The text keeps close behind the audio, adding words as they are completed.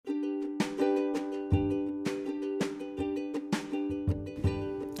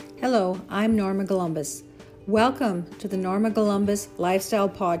Hello, I'm Norma Columbus. Welcome to the Norma Columbus Lifestyle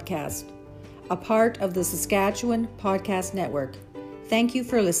Podcast, a part of the Saskatchewan Podcast Network. Thank you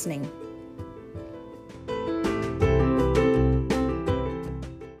for listening.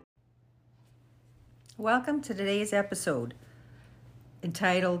 Welcome to today's episode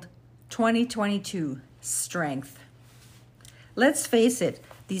entitled 2022 Strength. Let's face it,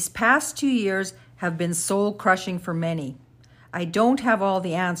 these past 2 years have been soul-crushing for many. I don't have all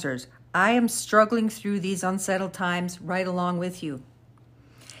the answers. I am struggling through these unsettled times right along with you.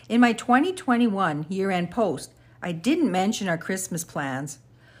 In my 2021 year-end post, I didn't mention our Christmas plans.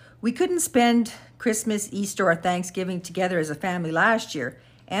 We couldn't spend Christmas, Easter, or Thanksgiving together as a family last year,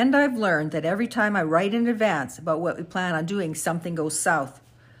 and I've learned that every time I write in advance about what we plan on doing, something goes south.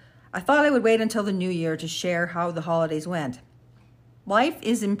 I thought I would wait until the new year to share how the holidays went. Life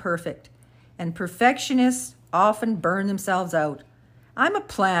is imperfect, and perfectionists often burn themselves out. I'm a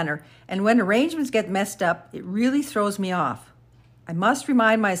planner, and when arrangements get messed up, it really throws me off. I must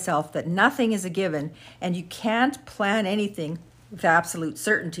remind myself that nothing is a given, and you can't plan anything with absolute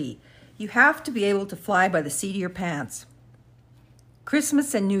certainty. You have to be able to fly by the seat of your pants.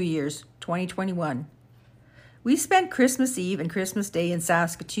 Christmas and New Year's 2021. We spent Christmas Eve and Christmas Day in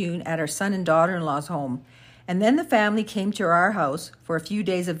Saskatoon at our son and daughter-in-law's home, and then the family came to our house for a few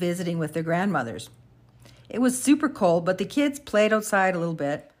days of visiting with their grandmothers. It was super cold, but the kids played outside a little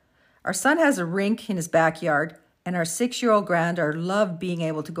bit. Our son has a rink in his backyard, and our 6-year-old granddaughter loved being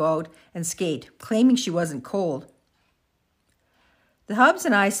able to go out and skate, claiming she wasn't cold. The Hubs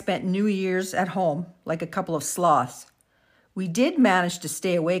and I spent New Year's at home like a couple of sloths. We did manage to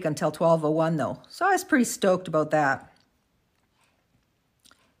stay awake until 12:01 though, so I was pretty stoked about that.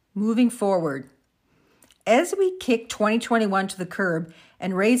 Moving forward, as we kick 2021 to the curb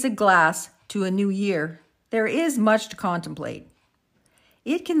and raise a glass to a new year, there is much to contemplate.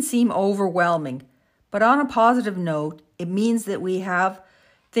 It can seem overwhelming, but on a positive note, it means that we have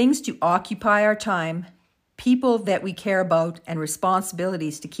things to occupy our time, people that we care about, and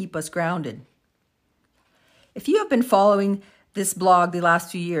responsibilities to keep us grounded. If you have been following this blog the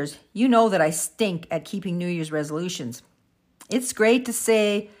last few years, you know that I stink at keeping New Year's resolutions. It's great to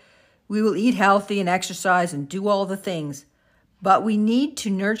say we will eat healthy and exercise and do all the things, but we need to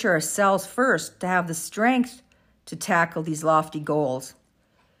nurture ourselves first to have the strength to tackle these lofty goals.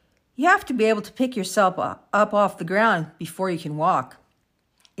 You have to be able to pick yourself up off the ground before you can walk.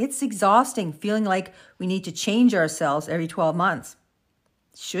 It's exhausting feeling like we need to change ourselves every 12 months.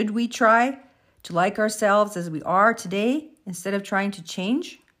 Should we try to like ourselves as we are today instead of trying to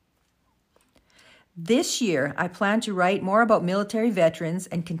change? This year, I plan to write more about military veterans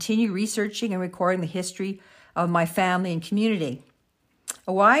and continue researching and recording the history of my family and community.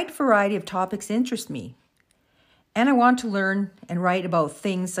 A wide variety of topics interest me, and I want to learn and write about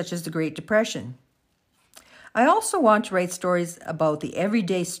things such as the Great Depression. I also want to write stories about the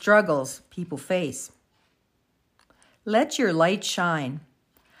everyday struggles people face. Let your light shine.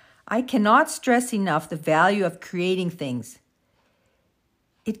 I cannot stress enough the value of creating things.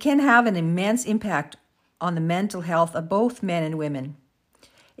 It can have an immense impact on the mental health of both men and women.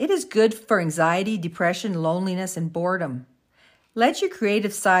 It is good for anxiety, depression, loneliness, and boredom. Let your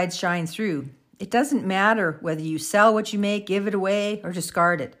creative side shine through. It doesn't matter whether you sell what you make, give it away, or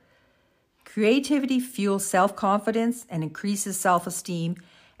discard it. Creativity fuels self-confidence and increases self-esteem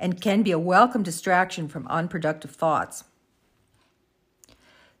and can be a welcome distraction from unproductive thoughts.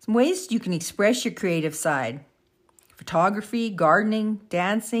 Some ways you can express your creative side: photography, gardening,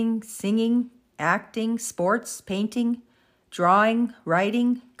 dancing, singing, acting, sports, painting, drawing,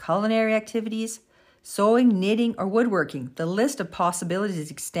 writing, culinary activities, sewing, knitting, or woodworking. The list of possibilities is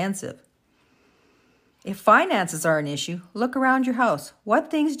extensive. If finances are an issue, look around your house.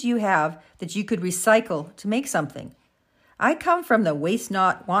 What things do you have that you could recycle to make something? I come from the waste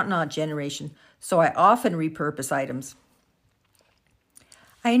not, want not generation, so I often repurpose items.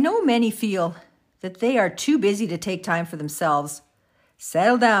 I know many feel that they are too busy to take time for themselves.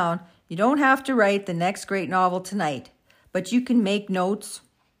 Settle down. You don't have to write the next great novel tonight, but you can make notes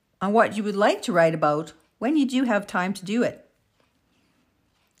on what you would like to write about when you do have time to do it.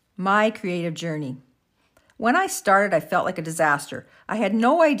 My creative journey. When I started, I felt like a disaster. I had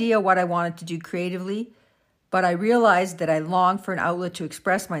no idea what I wanted to do creatively, but I realized that I longed for an outlet to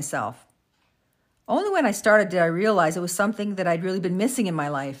express myself. Only when I started did I realize it was something that I'd really been missing in my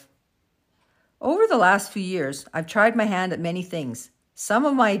life. Over the last few years, I've tried my hand at many things. Some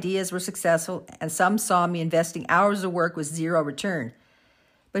of my ideas were successful, and some saw me investing hours of work with zero return.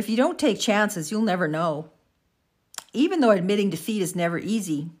 But if you don't take chances, you'll never know. Even though admitting defeat is never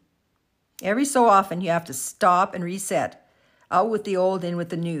easy, every so often you have to stop and reset. Out with the old, in with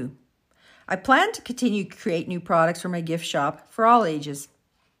the new. I plan to continue to create new products for my gift shop for all ages.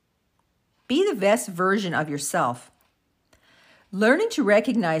 Be the best version of yourself. Learning to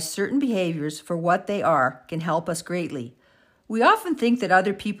recognize certain behaviors for what they are can help us greatly. We often think that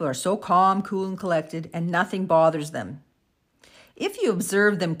other people are so calm, cool, and collected, and nothing bothers them. If you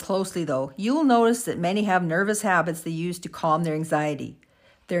observe them closely, though, you will notice that many have nervous habits they use to calm their anxiety.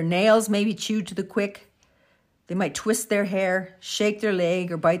 Their nails may be chewed to the quick. They might twist their hair, shake their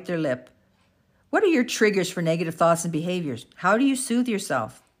leg, or bite their lip. What are your triggers for negative thoughts and behaviors? How do you soothe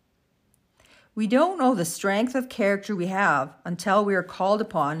yourself? We don't know the strength of character we have until we are called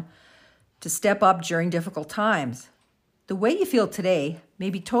upon to step up during difficult times. The way you feel today may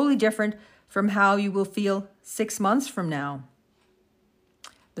be totally different from how you will feel 6 months from now.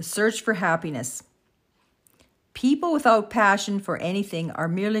 The search for happiness. People without passion for anything are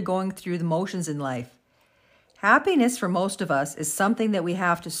merely going through the motions in life. Happiness for most of us is something that we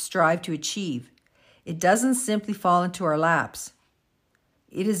have to strive to achieve. It doesn't simply fall into our laps.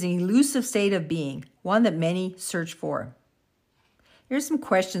 It is an elusive state of being, one that many search for. Here's some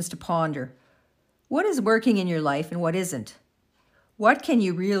questions to ponder. What is working in your life and what isn't? What can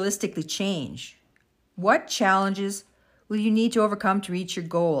you realistically change? What challenges will you need to overcome to reach your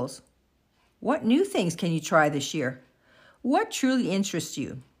goals? What new things can you try this year? What truly interests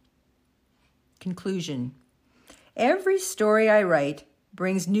you? Conclusion. Every story I write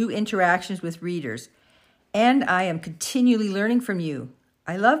brings new interactions with readers, and I am continually learning from you.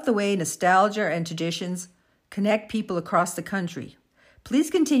 I love the way nostalgia and traditions connect people across the country.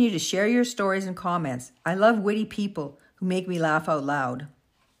 Please continue to share your stories and comments. I love witty people who make me laugh out loud.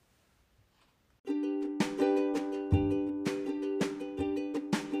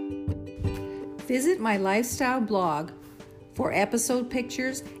 Visit my lifestyle blog for episode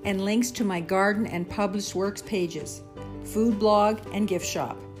pictures and links to my garden and published works pages, food blog, and gift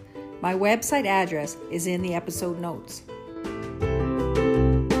shop. My website address is in the episode notes.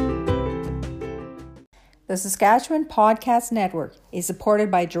 The Saskatchewan Podcast Network is supported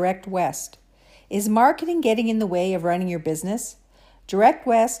by Direct West. Is marketing getting in the way of running your business? Direct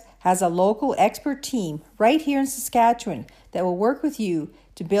West has a local expert team right here in Saskatchewan that will work with you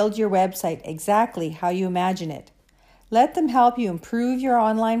to build your website exactly how you imagine it. Let them help you improve your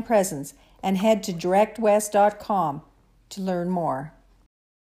online presence and head to directwest.com to learn more.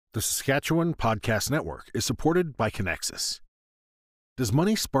 The Saskatchewan Podcast Network is supported by Connexus. Does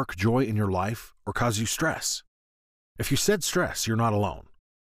money spark joy in your life or cause you stress? If you said stress, you're not alone.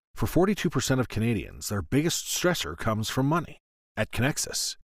 For 42% of Canadians, their biggest stressor comes from money. At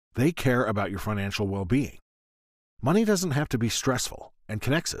Connexus, they care about your financial well-being. Money doesn't have to be stressful, and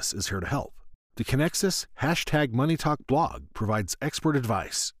Connexus is here to help. The Connexus #MoneyTalk blog provides expert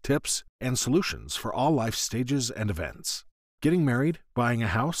advice, tips, and solutions for all life stages and events. Getting married, buying a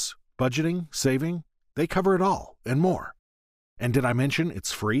house, budgeting, saving, they cover it all and more. And did I mention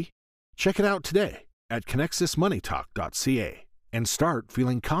it's free? Check it out today at connexusmoneytalk.ca and start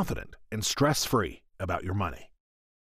feeling confident and stress-free about your money.